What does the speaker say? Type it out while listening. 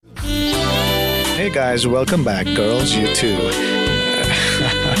Hey guys, welcome back. Girls, you too.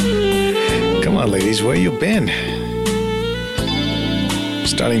 Come on, ladies, where you been?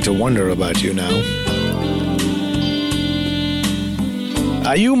 Starting to wonder about you now.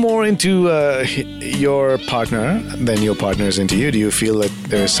 Are you more into your partner than your partner is into you? Do you feel that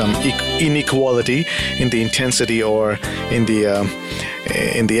there is some inequality in the intensity or in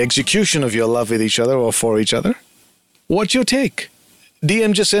the execution of your love with each other or for each other? What's your take?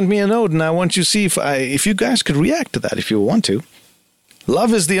 DM just sent me a note, and I want you to see if you guys could react to that if you want to.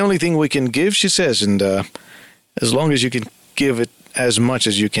 Love is the only thing we can give, she says, and as long as you can give it as much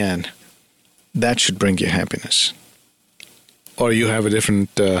as you can, that should bring you happiness. Or you have a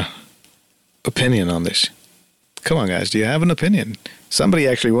different opinion on this. Come on, guys, do you have an opinion? Somebody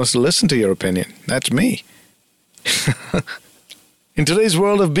actually wants to listen to your opinion. That's me. In today's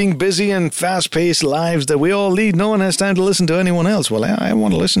world of being busy and fast-paced lives that we all lead, no one has time to listen to anyone else. Well, I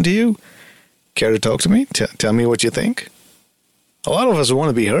want to listen to you. Care to talk to me? Tell me what you think. A lot of us want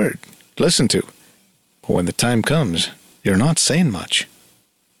to be heard, listened to. But when the time comes, you're not saying much.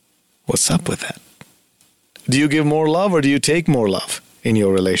 What's up with that? Do you give more love or do you take more love in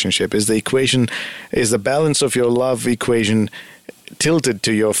your relationship? Is the balance of your love equation tilted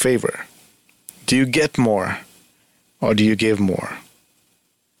to your favor? Do you get more or do you give more?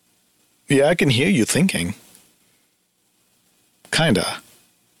 Yeah, I can hear you thinking. Kinda.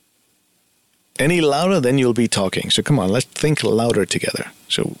 Any louder, then you'll be talking. So come on, let's think louder together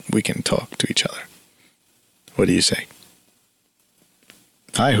so we can talk to each other. What do you say?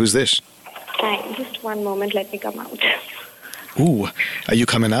 Hi, who's this? Hi, just one moment, let me come out. Ooh, are you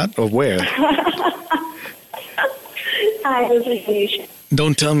coming out or where? Hi, this is Alicia.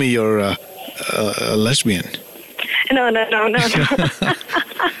 Don't tell me you're a lesbian. No.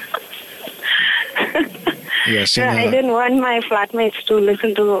 Yes, I didn't want my flatmates to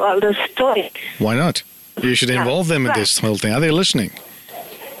listen to all this story. Why not? You should involve them in this whole thing. Are they listening?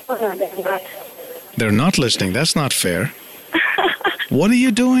 Oh, no, they're not. They're not listening. That's not fair. What are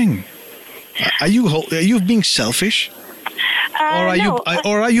you doing? Are you being selfish? No.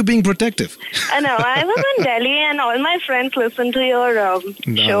 Or are you being protective? No, I was in Delhi and all my friends listened to your show.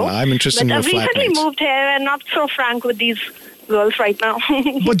 No, I'm interested in your flatmates. But I've recently moved here and not so frank with these girls right now.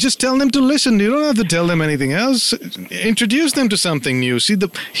 But just tell them to listen. You don't have to tell them anything else. Introduce them to something new. See,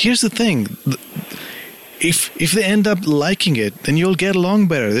 here's the thing. If they end up liking it, then you'll get along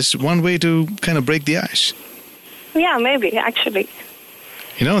better. This is one way to kind of break the ice. Yeah, maybe, actually.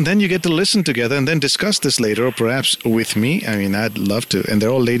 And then you get to listen together and then discuss this later, or perhaps with me. I mean, I'd love to. And they're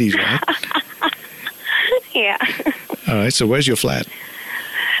all ladies, right? Yeah. All right, so where's your flat?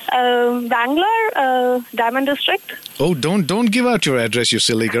 Bangalore, Diamond District. Oh, don't give out your address, you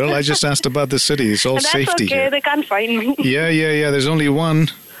silly girl. I just asked about the city. It's all That's safety okay. here. They can't find me. Yeah. There's only one.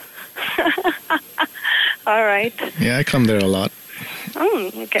 All right. Yeah, I come there a lot.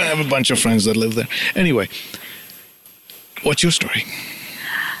 Okay. I have a bunch of friends that live there. Anyway, what's your story?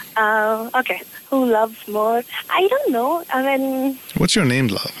 Okay. Who loves more? I don't know. I mean... What's your name,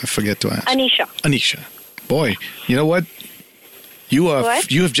 love? I forget to ask. Anisha. Anisha. Boy, you know what? You What?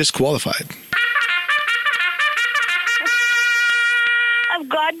 have just qualified. I've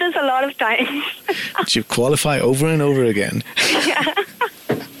got this a lot of times. But you qualify over and over again. Yeah.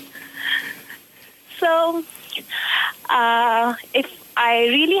 So, if I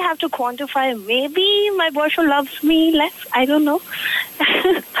really have to quantify, maybe my boyfriend loves me less. I don't know.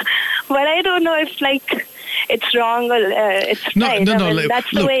 But I don't know if it's wrong or it's right. No.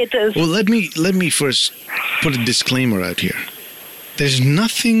 That's the way it is. Well, let me first put a disclaimer out here. There's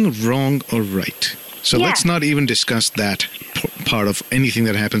nothing wrong or right. So let's not even discuss that part of anything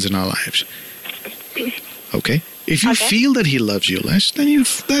that happens in our lives. Okay? If you feel that he loves you less, then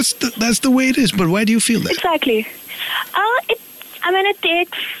that's the way it is. But why do you feel that? Exactly. It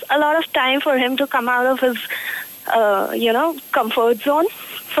takes a lot of time for him to come out of his, comfort zone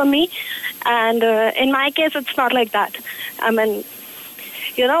for me. And in my case, it's not like that. Be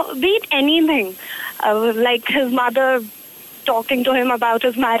it anything. Like his mother talking to him about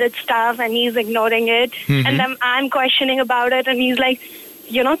his marriage stuff and he's ignoring it. Mm-hmm. And then I'm questioning about it and he's like,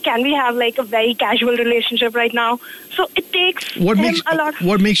 can we have a very casual relationship right now? So it takes a lot.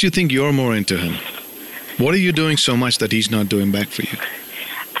 What makes you think you're more into him? What are you doing so much that he's not doing back for you?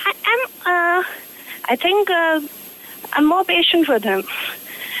 I think I'm more patient with him.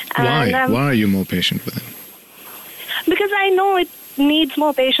 Why? And, why are you more patient with him? Because I know it needs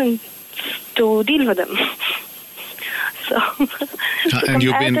more patience to deal with him. And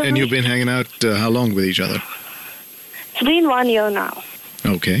you've been hanging out how long with each other? It's been 1 year now.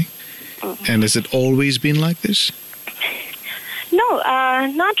 Okay. And has it always been like this? No,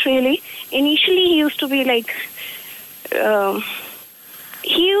 not really. Initially, he used to be like,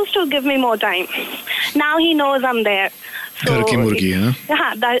 he used to give me more time. Now he knows I'm there. So Ghar ki murgi, huh?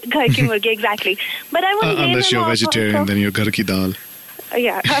 Ghar ki murgi, exactly. But I won't blame Unless him you're also. vegetarian, then you're ghar ki dal.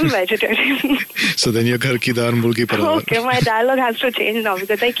 Yeah, I'm vegetarian. So then you're ghar ki dal murgi parawar. Okay, my dialogue has to change now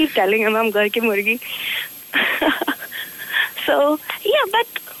because I keep telling him I'm ghar ki murgi. So, yeah, but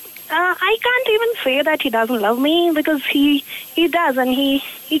I can't even say that he doesn't love me because he does and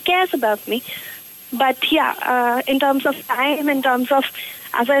he cares about me. But yeah, in terms of time, in terms of,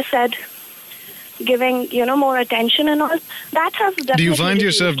 as I said, giving, more attention and all, that has definitely... Do you find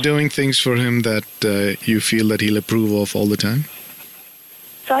yourself reduced. doing things for him that you feel that he'll approve of all the time?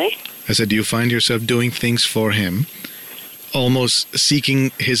 Sorry? I said, do you find yourself doing things for him, almost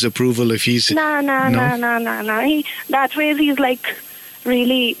seeking his approval if he's... No. That way he's like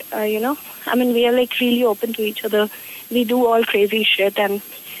really, we are like really open to each other. We do all crazy shit and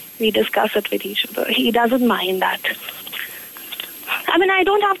we discuss it with each other. He doesn't mind that. I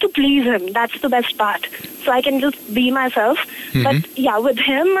don't have to please him. That's the best part. So I can just be myself. Mm-hmm. But yeah, with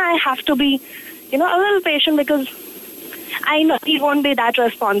him, I have to be, a little patient because I know he won't be that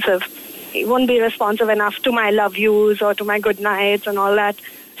responsive. He won't be responsive enough to my love yous or to my good nights and all that.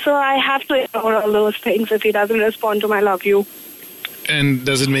 So I have to ignore all those things if he doesn't respond to my love you. And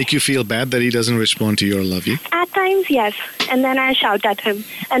does it make you feel bad that he doesn't respond to your love you? At times, yes. And then I shout at him.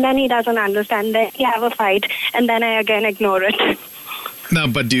 And then he doesn't understand. Then we have a fight. And then I again ignore it. Now,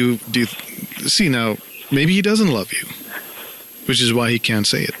 but do you see now, maybe he doesn't love you, which is why he can't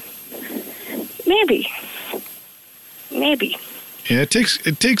say it. Maybe. Yeah, it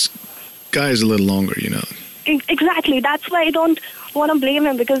takes guys a little longer, Exactly. That's why I don't want to blame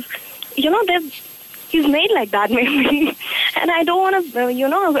him because, he's made like that maybe. And I don't want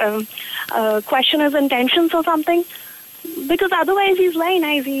to, question his intentions or something. Because otherwise he's very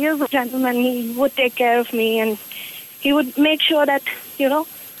nice. He is a gentleman. He would take care of me and he would make sure that,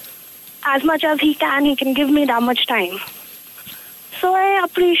 as much as he can give me that much time. So I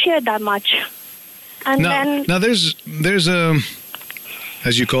appreciate that much. And now there's a,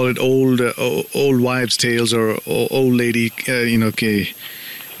 as you call it, old wives' tales or old lady, ke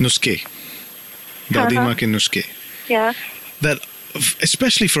nuske, dadi maa ke nuske. Yeah. That,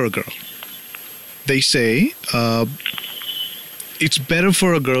 especially for a girl, they say it's better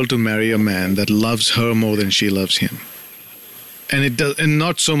for a girl to marry a man that loves her more than she loves him, and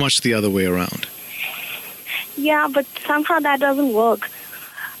not so much the other way around. Yeah, but somehow that doesn't work.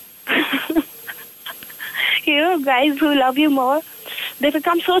 Guys who love you more, they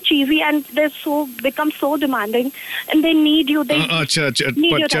become so cheesy and they become so demanding, and they need you. They need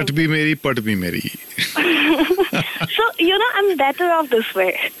your time. Chat bhi meri, pat bhi meri. So I'm better off this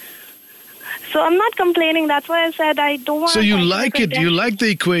way. So I'm not complaining. That's why I said I don't want. So you like it? You like the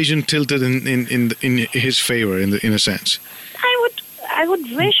equation tilted in his favor, in a sense. I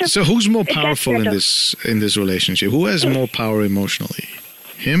would wish. So who's more powerful in better. this relationship? Who has more power emotionally?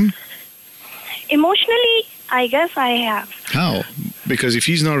 Him? Emotionally, I guess I have. How? Because if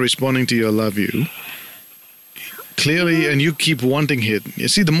he's not responding to your love you, clearly, and you keep wanting it. You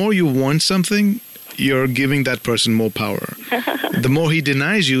see, the more you want something, you're giving that person more power. The more he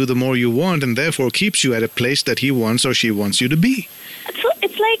denies you, the more you want, and therefore keeps you at a place that he wants or she wants you to be. So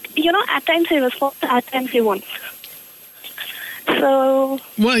it's like, at times he responds, at times he won't. So...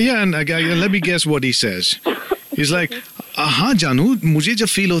 Well, yeah, and let me guess what he says. He's like, हाँ जानू, मुझे जब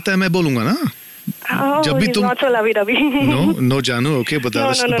feel होता है मैं बोलूँगा ना. Oh, he's not so lovey-dovey. No, Janu, okay, but the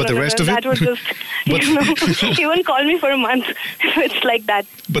rest of it? That would just, he won't call me for a month. It's like that.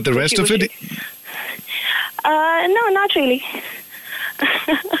 But the rest of it? No, not really.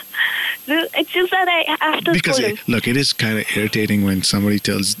 It's just that I have to Because, scold him. look, it is kind of irritating when somebody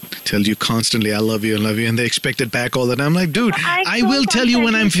tells you constantly, I love you, and they expect it back all the time. I'm like, dude, I will tell you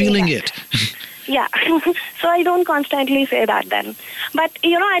when I'm feeling it. Yeah. So I don't constantly say that then. But,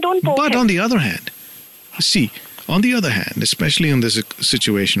 I don't poke But him. on the other hand, especially in this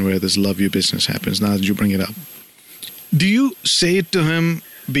situation where this love you business happens, now that you bring it up, do you say it to him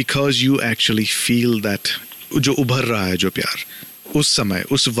because you actually feel that जो उभर रहा है जो प्यार उस समय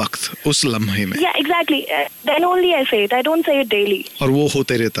उस वक्त उस लम्हे में? Yeah, exactly. Then only I say it. I don't say it daily. और वो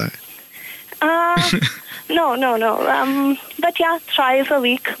होते रहता है? No. But yeah, thrice a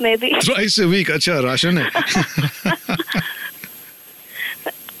week maybe. Thrice a week, अच्छा राशन है.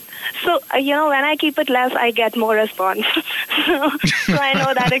 So, when I keep it less, I get more response. So I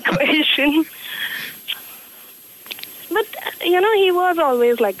know that equation. But, he was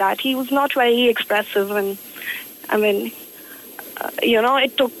always like that. He was not very expressive. And,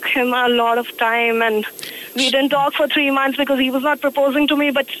 it took him a lot of time and We didn't talk for 3 months because he was not proposing to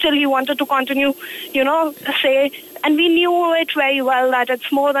me, but still he wanted to continue, say. And we knew it very well that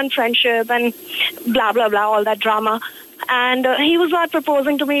it's more than friendship and blah, blah, blah, all that drama. And he was not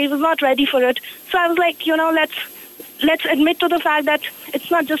proposing to me. He was not ready for it. So I was like, let's admit to the fact that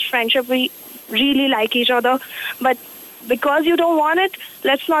it's not just friendship. We really like each other. But because you don't want it,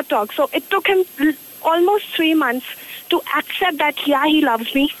 let's not talk. So it took him almost 3 months to accept that, yeah, he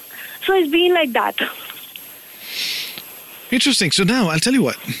loves me. So it's been like that. Interesting. So now I'll tell you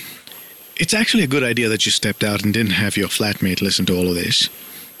what. It's actually a good idea that you stepped out and didn't have your flatmate listen to all of this.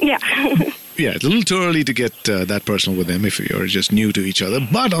 Yeah. Yeah, it's a little too early to get that personal with them if you're just new to each other.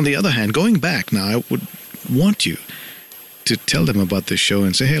 But on the other hand, going back now, I would want you to tell them about this show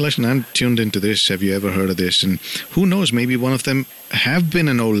and say, hey, listen, I'm tuned into this. Have you ever heard of this? And who knows, maybe one of them have been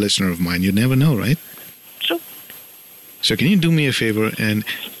an old listener of mine. You never know, right? True. So can you do me a favor and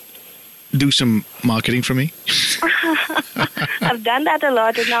do some marketing for me? I've done that a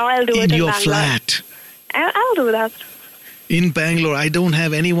lot, and now I'll do it in your Bangalore. Flat. I'll do that. In Bangalore. I don't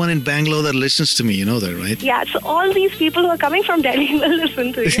have anyone in Bangalore that listens to me. You know that, right? Yeah, so all these people who are coming from Delhi will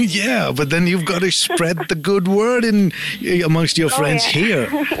listen to you. Yeah, but then you've got to spread the good word amongst your friends here.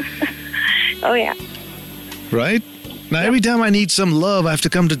 Oh, yeah. Right? Now, every time I need some love, I have to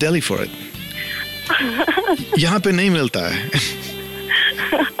come to Delhi for it. यहाँ पे नहीं मिलता है.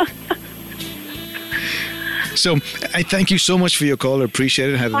 So, I thank you so much for your call. I appreciate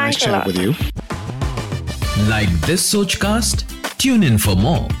it. Had a nice chat with you. Like this Sochcast? Tune in for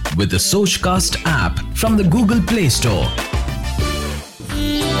more with the Sochcast app from the Google Play Store.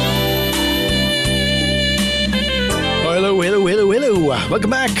 Hello. Welcome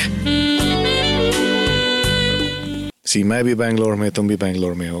back. See, मैं भी बैंगलोर में, तुम भी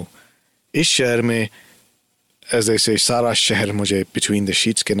बैंगलोर में हो. इस शहर में, as they say, सारा शहर मुझे Between the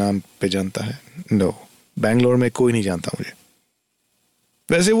Sheets के नाम पे जानता है. No. बैंगलोर में कोई नहीं जानता मुझे.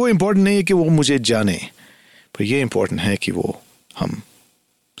 वैसे वो इम्पोर्टेंट नहीं है कि वो मुझे जाने, पर ये इम्पोर्टेंट है कि वो हम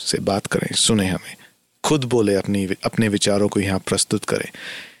से बात करें, सुने हमें, खुद बोले, अपने विचारों को यहाँ प्रस्तुत करें.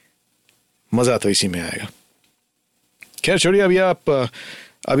 मज़ा तो इसी में आएगा. खैर छोड़िए, अभी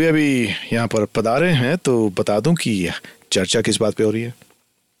यहाँ पर पधारे हैं तो बता दूं कि चर्चा किस बात पे हो रही है.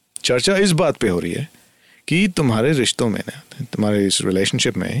 चर्चा इस बात पे हो रही है कि तुम्हारे रिश्तों में ना, तुम्हारे इस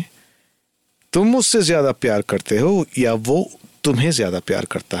रिलेशनशिप में तुम उससे ज्यादा प्यार करते हो या वो तुम्हें ज्यादा प्यार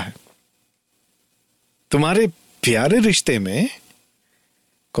करता है. तुम्हारे प्यारे रिश्ते में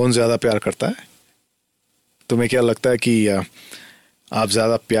कौन ज्यादा प्यार करता है? तुम्हें क्या लगता है कि आप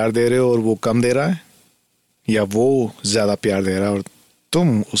ज्यादा प्यार दे रहे हो और वो कम दे रहा है, या वो ज्यादा प्यार दे रहा है और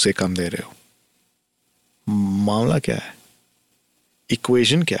तुम उसे कम दे रहे हो? मामला क्या है?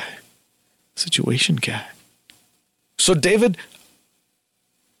 इक्वेशन क्या है? सिचुएशन क्या है? So David,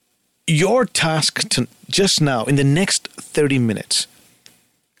 your task just now in the next 30 minutes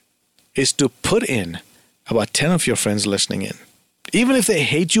is to put in about 10 of your friends listening in. Even if they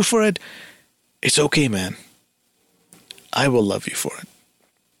hate you for it, it's okay, man. I will love you for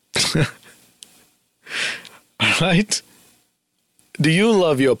it. Right? Do you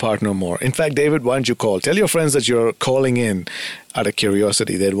love your partner more? In fact, David, why don't you call? Tell your friends that you're calling in out of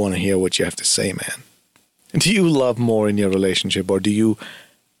curiosity. They'd want to hear what you have to say, man. Do you love more in your relationship, or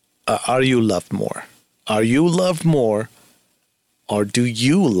are you loved more? Are you loved more, or do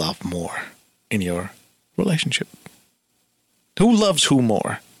you love more in your relationship? Who loves who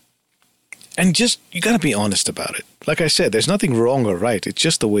more? And you got to be honest about it. Like I said, there's nothing wrong or right. It's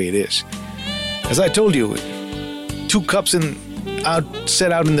just the way it is. As I told you, 2 cups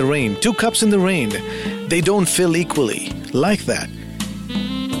set out in the rain. 2 cups in the rain. They don't fill equally. Like that.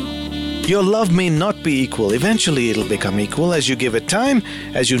 Your love may not be equal. Eventually it'll become equal as you give it time,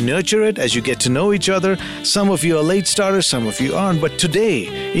 as you nurture it, as you get to know each other. Some of you are late starters, some of you aren't. But today,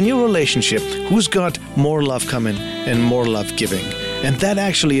 in your relationship, who's got more love coming and more love giving? And that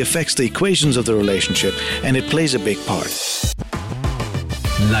actually affects the equations of the relationship, and it plays a big part.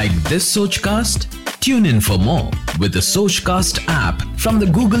 Like this Sochcast? Tune in for more with the Sochcast app from the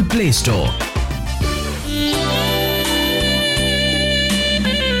Google Play Store.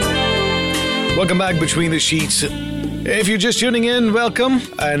 Welcome back Between the Sheets. If you're just tuning in, welcome.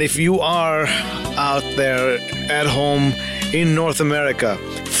 And if you are out there at home in North America,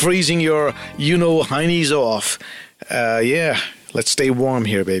 freezing your heinies off, let's stay warm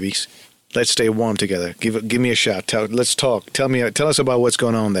here, babies. Let's stay warm together. Give me a shot. Let's talk. Tell us about what's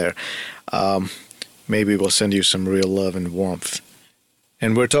going on there. Maybe we'll send you some real love and warmth.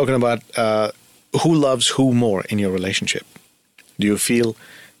 And we're talking about who loves who more in your relationship. Do you feel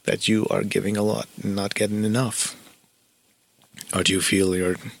that you are giving a lot and not getting enough? Or do you feel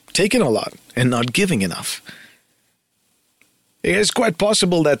you're taking a lot and not giving enough. It's quite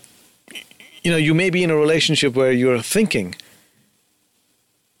possible that, you may be in a relationship where you're thinking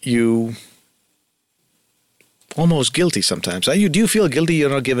you almost guilty sometimes. Do you feel guilty you're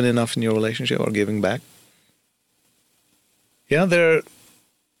not giving enough in your relationship or giving back? Yeah, do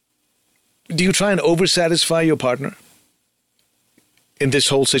you try and oversatisfy your partner in this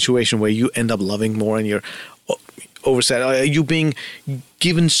whole situation where you end up loving more and you're oversatisfied? Are you being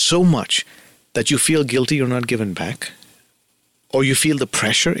given so much that you feel guilty you're not giving back? Or you feel the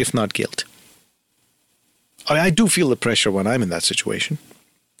pressure, if not guilt? I do feel the pressure when I'm in that situation.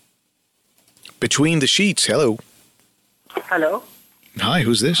 Between the sheets, hello. Hello. Hi,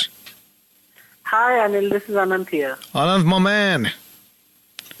 who's this? Hi, Anil. This is Anant here. Anant, my man.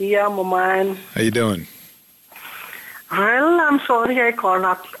 Yeah, my man. How you doing? Well, I'm sorry I called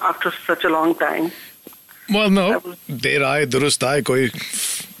up after such a long time. Well, no. Der aaye, durust aaye, koi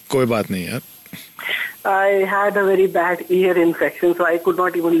baat nahi hai. I had a very bad ear infection, so I could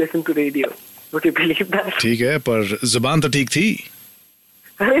not even listen to radio. Would you believe that? ठीक है, पर ज़बान तो ठीक थी.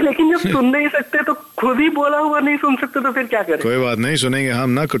 अरे लेकिन जब सुन नहीं सकते तो खुद ही बोला हुआ नहीं सुन सकते तो फिर क्या करें? कोई बात नहीं, सुनेंगे हम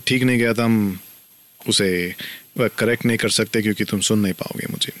ना. कुछ ठीक नहीं गया तो हम उसे करेक्ट नहीं कर सकते क्योंकि तुम सुन नहीं पाओगे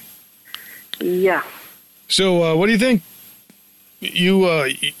मुझे. Yeah. So, what do you think?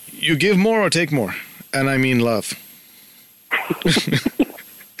 You give more or take more? And I mean love.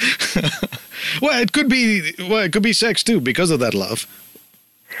 Well, it could be sex too because of that love.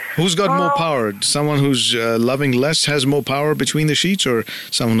 Who's got more power? Someone who's loving less has more power between the sheets, or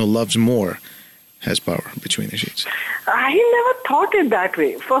someone who loves more has power between the sheets? I never thought it that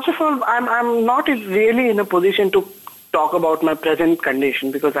way. First of all, I'm not really in a position to talk about my present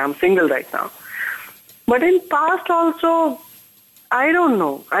condition because I'm single right now. But in past also, I don't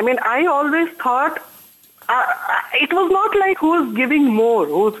know. I mean, I always thought it was not like who's giving more,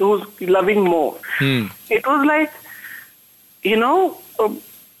 who's loving more. It was like,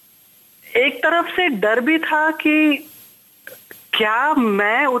 एक तरफ से डर भी था कि क्या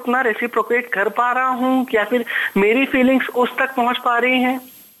मैं उतना रेसिप्रोकेट कर पा रहा हूँ, क्या फिर मेरी फीलिंग्स उस तक पहुंच पा रही हैं,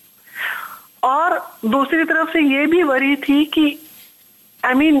 और दूसरी तरफ से ये भी वरी थी कि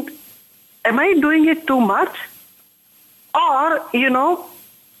I mean, am I doing it too much? Or,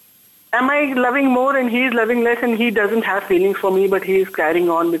 am I loving more and he's loving less and he doesn't have feelings for me but he's carrying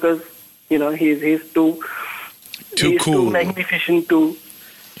on because, he's too cool. Too magnificent to,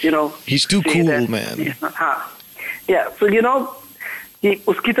 He's too cool, that, man. Yeah, so, कि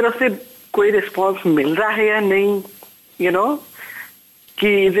उसकी तरफ से कोई response मिल रहा है या नहीं, कि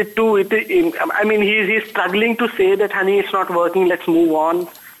is it too, I mean, he's struggling to say that, honey, it's not working, let's move on.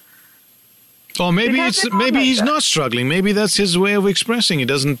 Or maybe he's not struggling. Maybe that's his way of expressing. He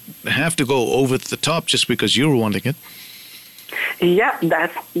doesn't have to go over the top just because you're wanting it. Yeah,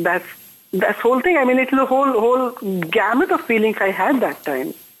 that's whole thing. I mean, it's the whole gamut of feelings I had that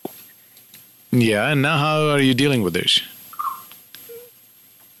time. Yeah, and now how are you dealing with this?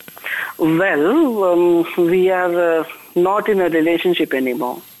 Well, we are not in a relationship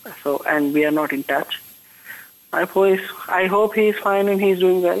anymore, and we are not in touch. I hope he's fine and he's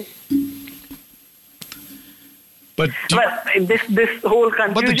doing well. But this whole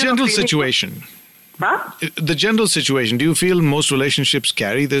confusion. But the general situation. Huh? The general situation. Do you feel most relationships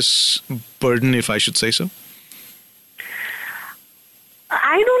carry this burden, if I should say so?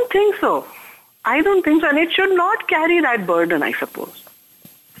 I don't think so. And it should not carry that burden, I suppose.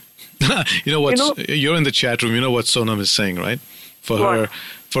 You're in the chat room. You know what Sonam is saying, right? For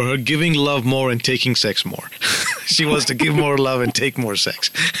her giving love more and taking sex more. She wants to give more love and take more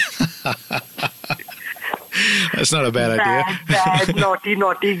sex. That's not a bad idea. Bad, naughty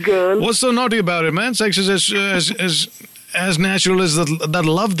girl. What's so naughty about it, man? Sex is as natural as that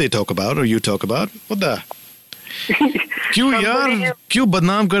love they talk about or you talk about. What the? क्यों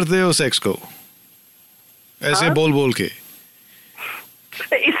बदनाम करते हो sex को? ऐसे बोल के.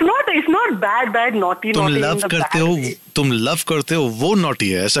 It's not bad, naughty. तुम love करते हो वो नॉटी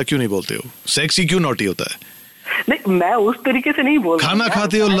है, ऐसा क्यों नहीं बोलते हो? सेक्स ही क्यों नॉटी होता है? नहीं, मैं उस तरीके से नहीं बोल रहा. खाना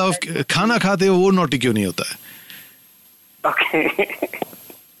खाते हो वो नॉटी क्यों नहीं होता है? Okay.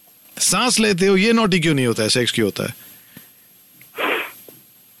 सांस लेते हो ये नॉटी क्यों नहीं होता है? सेक्स क्यों होता है?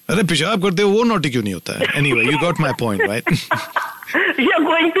 अरे पेशाब करते हो वो नॉटी क्यों नहीं होता है? Anyway, you got my point, right? You're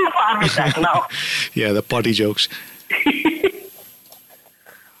going too far with that now. Yeah, the potty jokes.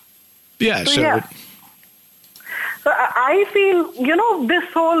 Yeah, so I feel, this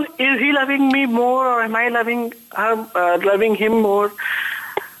whole, is he loving me more or am I loving him more?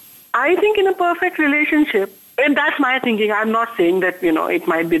 I think in a perfect relationship, and that's my thinking, I'm not saying that, it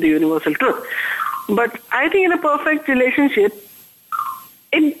might be the universal truth, but I think in a perfect relationship,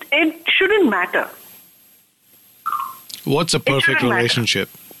 it shouldn't matter. What's a perfect shouldn't matter. relationship?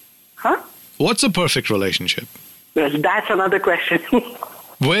 Huh? What's a perfect relationship? Well, that's another question.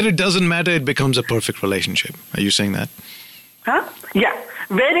 Where it doesn't matter, it becomes a perfect relationship. Are you saying that? Huh? Yeah.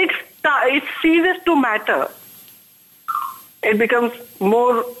 When it ceases to matter, it becomes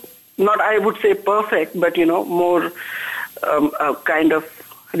more, not I would say perfect, but more a kind of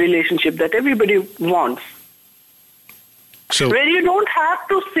relationship that everybody wants. So, Where you don't have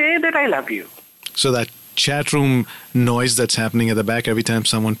to say that I love you. so that chat room noise that's happening at the back every time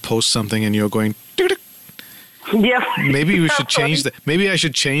someone posts something and you're going, "Tick-tick." Yeah. Maybe we should change that. Maybe I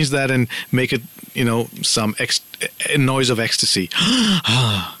should change that and make it, some noise of ecstasy.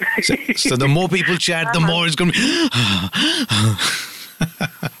 so the more people chat, the more it's going to be.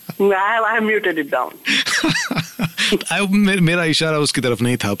 I have muted it down. मेरा इशारा उसकी तरफ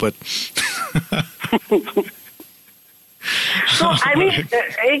नहीं था, but So, I mean,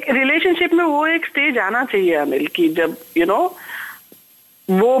 एक relationship में वो एक स्टेज आना चाहिए अनिल की जब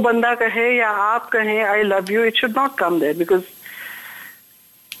वो बंदा कहे या आप कहें I love you, it should not come there because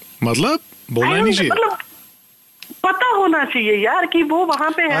मतलब बोलना ही नहीं चाहिए. मतलब पता होना चाहिए यार कि वो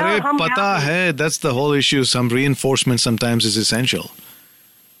वहां पे है. अरे हम पता है, that's the whole issue. Some reinforcement sometimes is essential.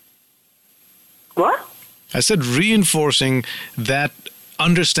 What? I said reinforcing that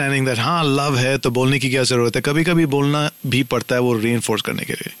understanding that हाँ love है तो बोलने की क्या जरूरत है. कभी कभी बोलना भी पड़ता है वो reinforce करने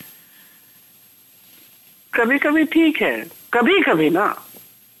के लिए. कभी कभी ठीक है, कभी कभी ना.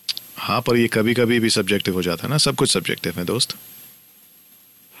 हाँ, पर ये कभी कभी भी सब्जेक्टिव हो जाता है ना. सब कुछ सब्जेक्टिव है दोस्त.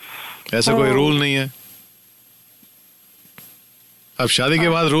 ऐसा कोई रूल नहीं है. अब शादी के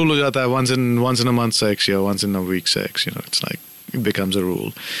बाद रूल हो जाता है once in a month sex या once in a week sex. It's like it becomes a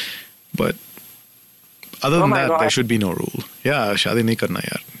rule. But other than that, there should be no rule. Yeah, शादी नहीं करना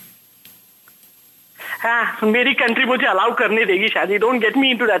यार. हाँ, मेरी कंट्री मुझे अलाउ करने देगी शादी. Don't get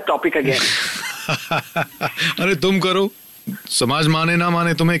me into that topic again. अरे तुम करो, समाज माने ना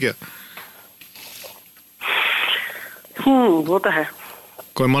माने तुम्हें क्या. वो तो है.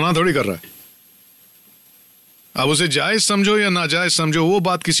 कोई मना थोड़ी कर रहा है. अब उसे जायज समझो या नाजायज समझो वो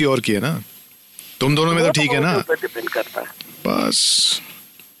बात किसी और की है ना. तुम दोनों में तो ठीक है ना. डिपेंड करता है. बस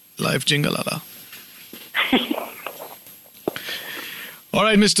लाइफ जिंगल आला.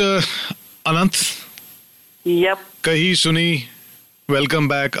 Alright, Mr. Anant. Yep. कही सुनी, वेलकम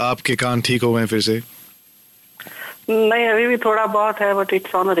बैक. आपके कान ठीक हो गए फिर से? नहीं, अभी भी थोड़ा बहुत है, but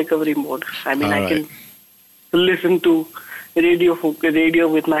it's on a recovery mode. I mean, All I can listen to radio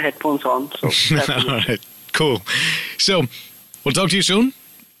with my headphones on. So All right, cool. So we'll talk to you soon,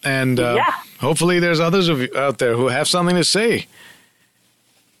 and hopefully there's others of you out there who have something to say.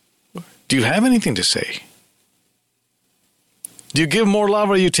 Do you have anything to say? Do you give more love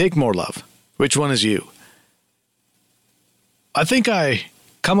or you take more love? Which one is you? I think I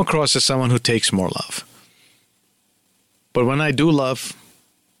come across as someone who takes more love. But when I do love,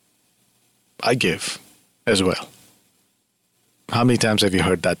 I give as well. How many times have you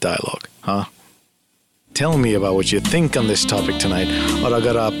heard that dialogue, huh? Tell me about what you think on this topic tonight. और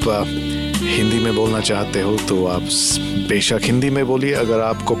अगर आप हिंदी में बोलना चाहते हो तो आप बेशक हिंदी में बोलिए. अगर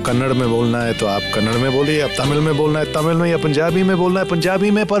आपको कन्नड़ में बोलना है तो आप कन्नड़ में बोलिए. आप तमिल में बोलना है तमिल में, या पंजाबी में बोलना है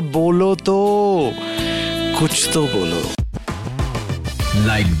पंजाबी में. पर बोलो तो, कुछ तो बोलो.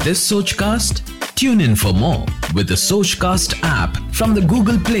 Like this Sochcast? Tune in for more with the Sochcast app from the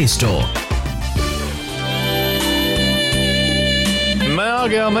Google Play Store. मैं आ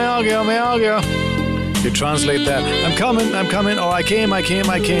गया. You translate that. I'm coming. Or I came.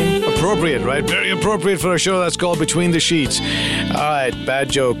 Appropriate, right? Very appropriate for a show that's called Between the Sheets. All right,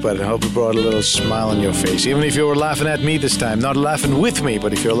 bad joke, but I hope it brought a little smile on your face. Even if you were laughing at me this time. Not laughing with me,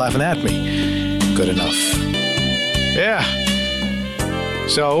 but if you're laughing at me. Good enough. Yeah.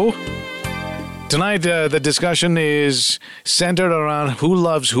 So, tonight the discussion is centered around who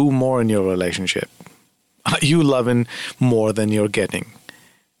loves who more in your relationship. Are you loving more than you're getting?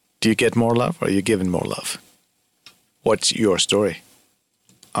 Do you get more love or are you giving more love? What's your story?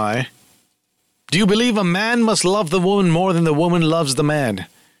 Do you believe a man must love the woman more than the woman loves the man?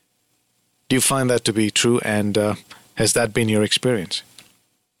 Do you find that to be true, and has that been your experience?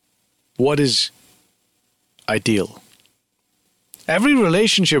 What is ideal? Every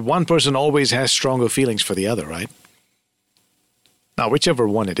relationship, one person always has stronger feelings for the other, right? Now, whichever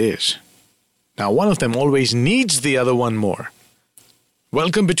one it is. Now, one of them always needs the other one more.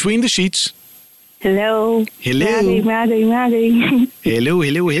 Welcome Between the Sheets. Hello. Hello.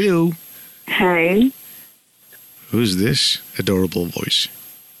 Hello. Hi. Who's this adorable voice?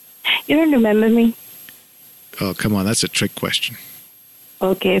 You don't remember me? Oh, come on. That's a trick question.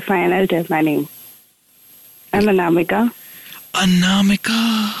 Okay, fine. I'll tell my name. I'm Anamika.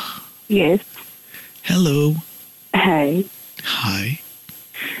 Anamika. Yes. Hello. Hi. Hi.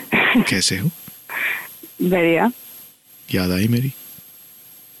 कैसे हो? बढ़िया. याद आई मेरी?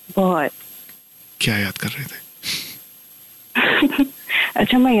 बहुत. क्या याद कर रहे थे?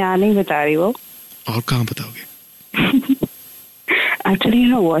 अच्छा, मैं यहाँ नहीं बता रही वो. और कहाँ बताओगे? Actually, you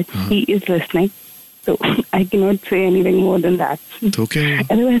know what? He is listening. So I cannot say anything more than that. तो क्या हुआ?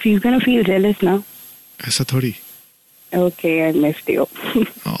 Otherwise, he's gonna feel jealous now. ऐसा थोड़ी. Okay, I missed you.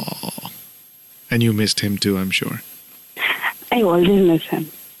 Oh. And you missed him too, I'm sure. I always miss him.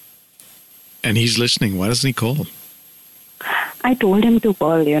 And he's listening. Why doesn't he call? I told him to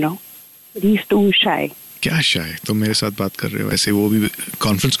call, you know. But he's too shy. क्या शाय? तुम मेरे साथ बात कर रहे हो, ऐसे वो भी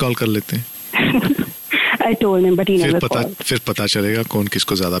कॉन्फ्रेंस कॉल कर लेते हैं. I told him, but he never called. फिर पता चलेगा कौन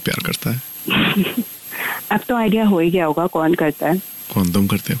किसको ज्यादा प्यार करता है. अब तो आइडिया हो ही गया होगा कौन करता है. कौन तुम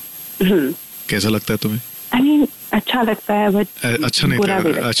करते हो? कैसा लगता है तुम्हें? I mean, अच्छा लगता है, but अच्छा नहीं बुरा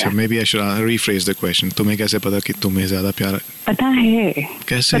भी था. लगता अच्छा, है. maybe I should rephrase the question. तुम्हें कैसे पता कि तुम्हें ज्यादा प्यार? पता है.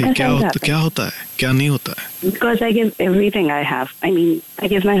 कैसे? पता क्या चल होता? जाता है. क्या होता है? क्या नहीं होता है? Because I give everything I have. I mean, I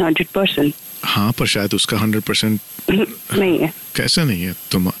give my 100%. हाँ, पर शायद उसका 100% नहीं है. कैसे नहीं है?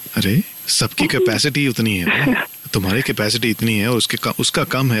 तुम अरे सबकी कैपेसिटी उतनी है. तुम्हारी कैपेसिटी इतनी है और उसका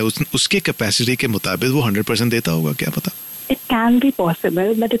कम है. उसके कैपेसिटी के मुताबिक वो 100% देता होगा. क्या पता? It can be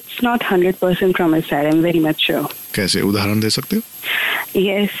possible, but it's not 100% from his side. I'm very much sure. कैसे? उदाहरण दे सकते हो?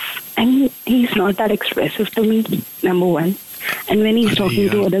 Yes, I mean, he's not that expressive to me, number one. And when he's talking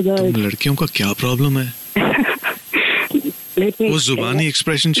to other girls... तुम लड़कियों का क्या problem है? Let me वो explain. जुबानी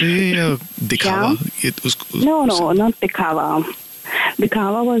एक्सप्रेशन चाहिए या दिखावा? No, not दिखावा.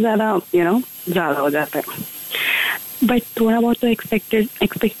 दिखावा बहुत ज़्यादा, you know, ज़्यादा हो जाता है. But थोड़ा बहुत तो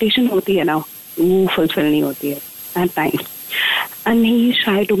expectation होती है ना, वो fulfill नहीं होती है at times. And he is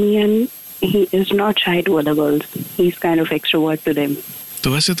shy to me and he is not shy to other girls. He's kind of extrovert to them.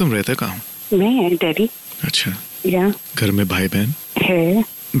 तो वैसे तुम रहते कहाँ हो? मैं Delhi. अच्छा. Yeah. घर में भाई बहन है.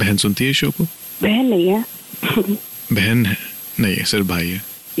 बहन सुनती है शो को? बहन नहीं है. बहन है नहीं है, सिर्फ भाई है.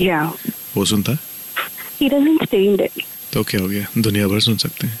 Yeah. वो सुनता है? He doesn't stay in Delhi. तो क्या हो गया? दुनिया भर सुन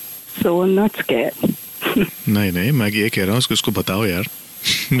सकते हैं. So I'm not scared. नहीं मैं ये कह रहा हूँ उसको बताओ यार.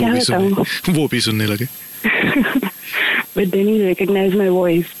 वो भी सुनने लगे. But then he recognized my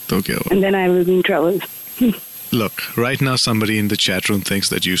voice. तो क्या हुआ? And then I will be in trouble. Look, right now somebody in the chat room thinks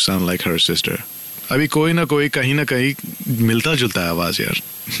that you sound like her sister. अभी कोई ना कोई कहीं ना कहीं मिलता जुलता है आवाज यार.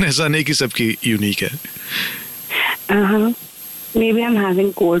 ऐसा नहीं कि सबकी यूनिक है. Maybe I'm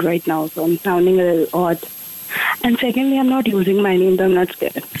having cold right now, so I'm sounding a little odd. And secondly, I'm not using my name, so I'm not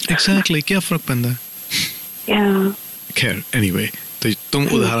scared. Exactly. क्या फर्क पड़ता है? Yeah. खैर, anyway, तो तुम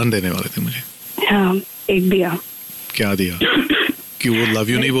उदाहरण देने वाले थे मुझे. हाँ, एक दिया. क्या दिया? कि वो लव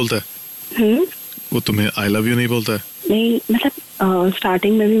यू नहीं बोलता? वो तुम्हें आई लव यू नहीं बोलता? नहीं, मतलब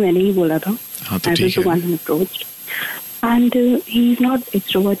स्टार्टिंग में भी मैंने ही बोला था. हाँ तो ठीक है. One approached, and he's not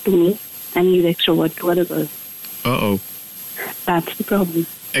extrovert to me, and he's extrovert to other girls. Uh-oh. That's the problem.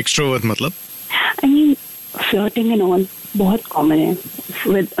 Extrovert मतलब? I mean, flirting and all बहुत common है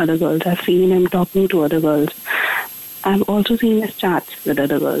with other girls. I've seen him talking to other girls. I've also seen his chats with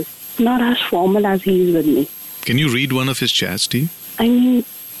other girls. Not as formal as he is with me. Can you read one of his chats, Steve? I mean,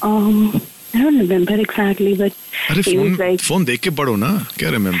 I don't remember exactly, but अरे he was like, phone देख के पढ़ो ना. क्या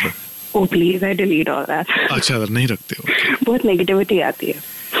remember? Oh please, I delete all that. अच्छा, नहीं रखते हो. बहुत negativity आती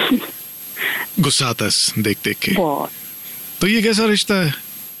है. गुस्सा आता है देख के. बहुत. तो ये कैसा रिश्ता है?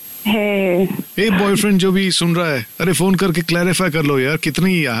 Hey. बॉयफ्रेंड जो भी सुन रहा है, अरे फोन करके क्लैरिफाई कर लो यार.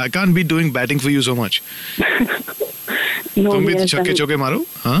 कितनी I can't be doing batting for you so much. No, तुम भी छक्के चौके मारो.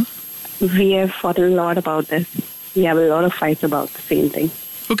 हाँ. We have fought a lot about this. We have a lot of fights about the same thing.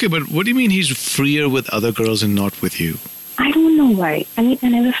 Okay, but what do you mean he's freer with other girls and not with you? I don't know why. I mean, I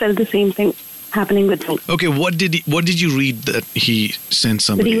never felt the same thing happening with me. Okay, what did you read that he sent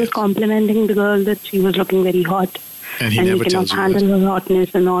somebody? But he was else? complimenting the girl that she was looking very hot. And he never cannot tells you handle that. her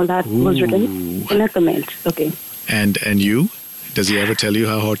hotness and all that was written in a comment. Okay. And you? Does he ever tell you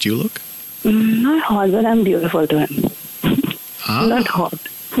how hot you look? Not hot, but I'm beautiful to him. Not hot.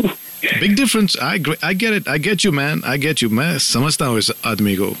 Big difference. I get it. I get you, man. I get you. मैं समझता हूँ इस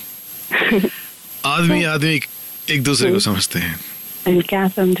आदमी को. आदमी एक दूसरे को समझते हैं. And क्या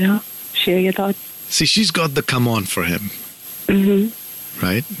समझा? Share your thoughts. See, she's got the come on for him. Mm-hmm.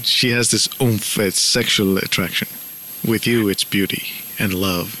 Right? She has this oomph. It's sexual attraction. With you, it's beauty and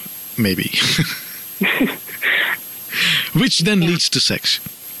love, maybe. Which then leads to sex.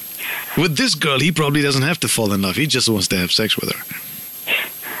 With this girl, he probably doesn't have to fall in love. He just wants to have sex with her.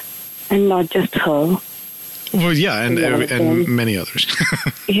 And not just her. Well, yeah, and many others.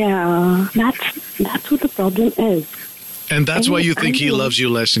 Yeah, that's what the problem is. And that's why you think he I- loves you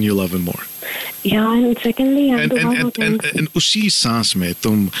less and you love him more. Yeah, and secondly, and And उसी सांस में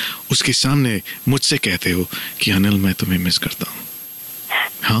तुम उसके सामने मुझसे कहते हो कि अनिल मैं तुम्हें मिस करता हूँ.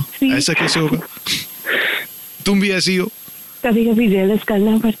 हाँ, ऐसा कैसे होगा? तुम भी ऐसी हो? कभी-कभी jealous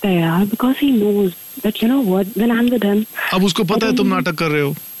करना पड़ता है यार, because he knows that you know what, when I'm with him. अब उसको पता है तुम नाटक कर रहे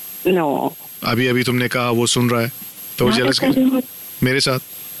हो. No. अभी तुमने कहा वो सुन रहा है तो वो jealous नाटक कर रही हूँ. मेरे साथ.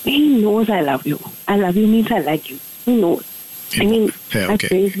 He knows I love you. I love you means I like you. He knows. I mean, Yeah, I okay.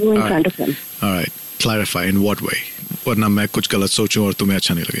 praise you in All front right. of him. All right. Clarify in what way? वरना मैं कुछ गलत सोचूं और तुम्हें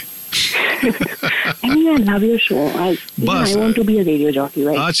अच्छा नहीं लगे. I mean, I love your show. I बस, want to be a radio jockey,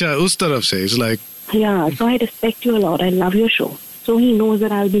 right? अच्छा उस तरफ से it's like Yeah, so I respect you a lot. I love your show. So he knows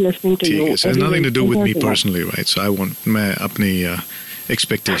that I'll be listening to ठीक you. है. So it has every nothing to do with me Thursday night. personally, right? So मैं अपनी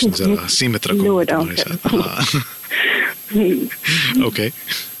expectations जरा सीमित रखूं Lower down. तुम्हारे साथ. हाँ. Okay.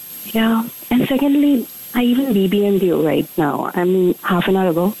 Yeah, and secondly, I even BBM'd you right now. I mean, half an hour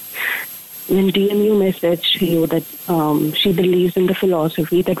ago, when DMU messaged you that she believes in the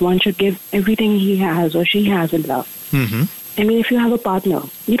philosophy that one should give everything he has or she has in love. Mm-hmm. I mean, if you have a partner,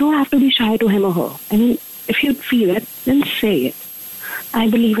 you don't have to be shy to him or her. I mean, if you feel it, then say it. I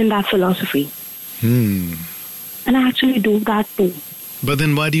believe in that philosophy. And I actually do that too. But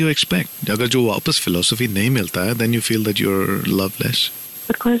then why do you expect? अगर जो वापस philosophy नहीं मिलता है, then you feel that you're loveless.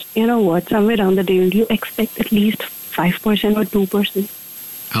 Because, you know what, somewhere down the lane, you expect at least 5% or 2%.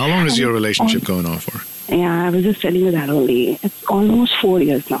 How long is your relationship going on for? Yeah, I was just telling you that only. It's almost 4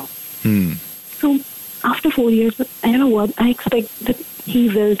 years now. So, after 4 years, you know what, I expect that he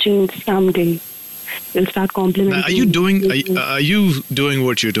will change someday. He'll start complimenting Now, are you doing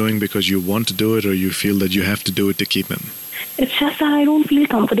what you're doing because you want to do it, or you feel that you have to do it to keep him? It's just that I don't feel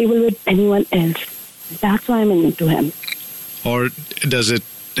comfortable with anyone else. That's why I'm into him. Or does it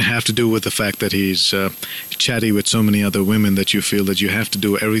have to do with the fact that he's chatty with so many other women that you feel that you have to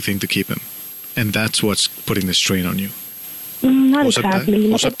do everything to keep him? And that's what's putting the strain on you? Not हो सकता है? exactly.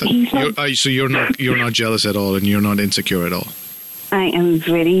 हो But सकता है? he's not, So you're not jealous at all, and you're not insecure at all. I am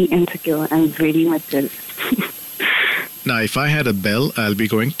very insecure and very much jealous. Now, if I had a bell, I'll be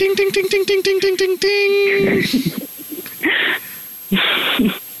going ding, ding, ding, ding, ding, ding, ding, ding, ding.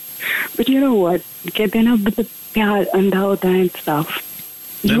 But you know what? कहते हैं ना, but the प्यार अंधा होता है and stuff.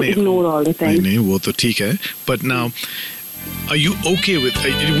 You नहीं, ignore all the things. नहीं, वो तो ठीक है. But now, are you okay with?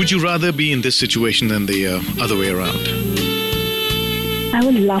 Would you rather be in this situation than the other way around? I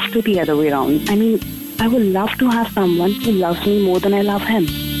would love to be the other way around. I mean, I would love to have someone who loves me more than I love him.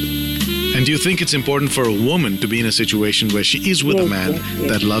 And do you think it's important for a woman to be in a situation where she is with a Yes, man yes.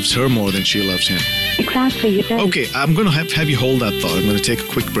 that loves her more than she loves him? Exactly. It is. Okay, I'm going to have you hold that thought. I'm going to take a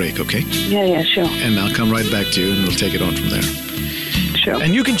quick break, okay? Yeah, sure. And I'll come right back to you and we'll take it on from there. Sure.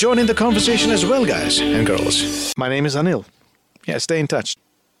 And you can join in the conversation as well, guys and girls. My name is Anil. Yeah, stay in touch.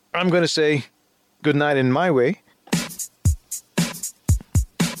 I'm going to say good night in my way.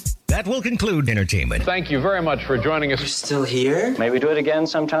 That will conclude entertainment. Thank you very much for joining us. Still here? Maybe do it again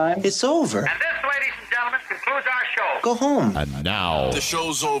sometime. It's over. And this, ladies and gentlemen, concludes our show. Go home. And now, The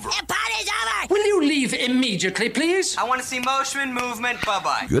show's over. Party's over! Will you leave immediately, please? I want to see motion, movement,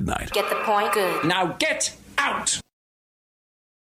 bye-bye. good night. Get the point? Good. Now get out!